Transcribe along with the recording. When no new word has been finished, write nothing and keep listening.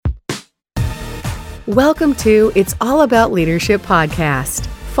Welcome to It's All About Leadership podcast.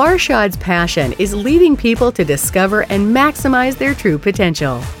 Farshad's passion is leading people to discover and maximize their true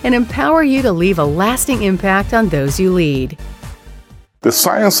potential and empower you to leave a lasting impact on those you lead. The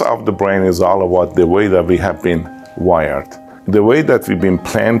science of the brain is all about the way that we have been wired, the way that we've been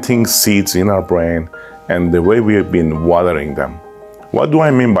planting seeds in our brain, and the way we have been watering them. What do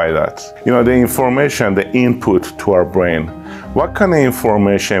I mean by that? The information, the input to our brain. What kind of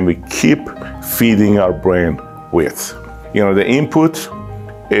information we keep feeding our brain with? The input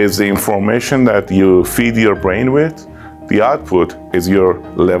is the information that you feed your brain with. The output is your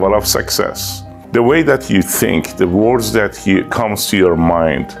level of success. The way that you think, the words that comes to your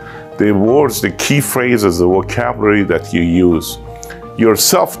mind, the words, the key phrases, the vocabulary that you use, your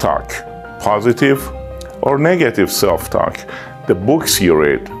self-talk, positive or negative self-talk, the books you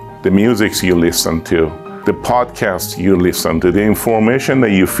read, the music you listen to, the podcasts you listen to, the information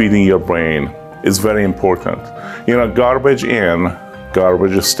that you feed in your brain is very important. Garbage in,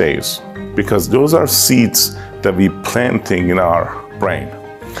 garbage stays, because those are seeds that we're planting in our brain.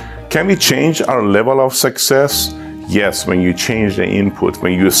 Can we change our level of success? Yes, when you change the input,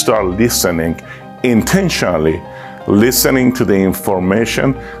 when you start listening intentionally, listening to the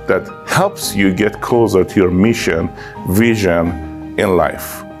information that helps you get closer to your mission, vision in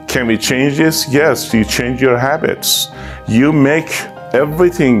life. Can we change this? Yes, you change your habits. You make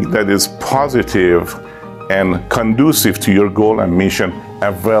everything that is positive and conducive to your goal and mission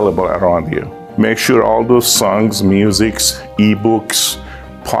available around you. Make sure all those songs, musics, ebooks,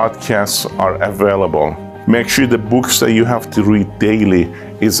 podcasts are available. Make sure the books that you have to read daily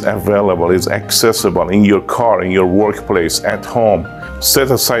is available, is accessible in your car, in your workplace, at home.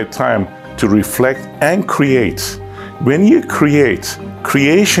 Set aside time to reflect and create. When you create,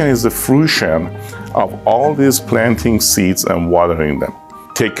 creation is the fruition of all these planting seeds and watering them.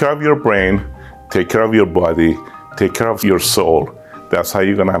 Take care of your brain, take care of your body, take care of your soul. That's how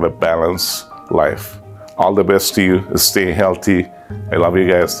you're gonna have a balanced life. All the best to you. Stay healthy. I love you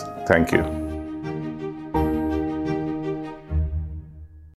guys. Thank you.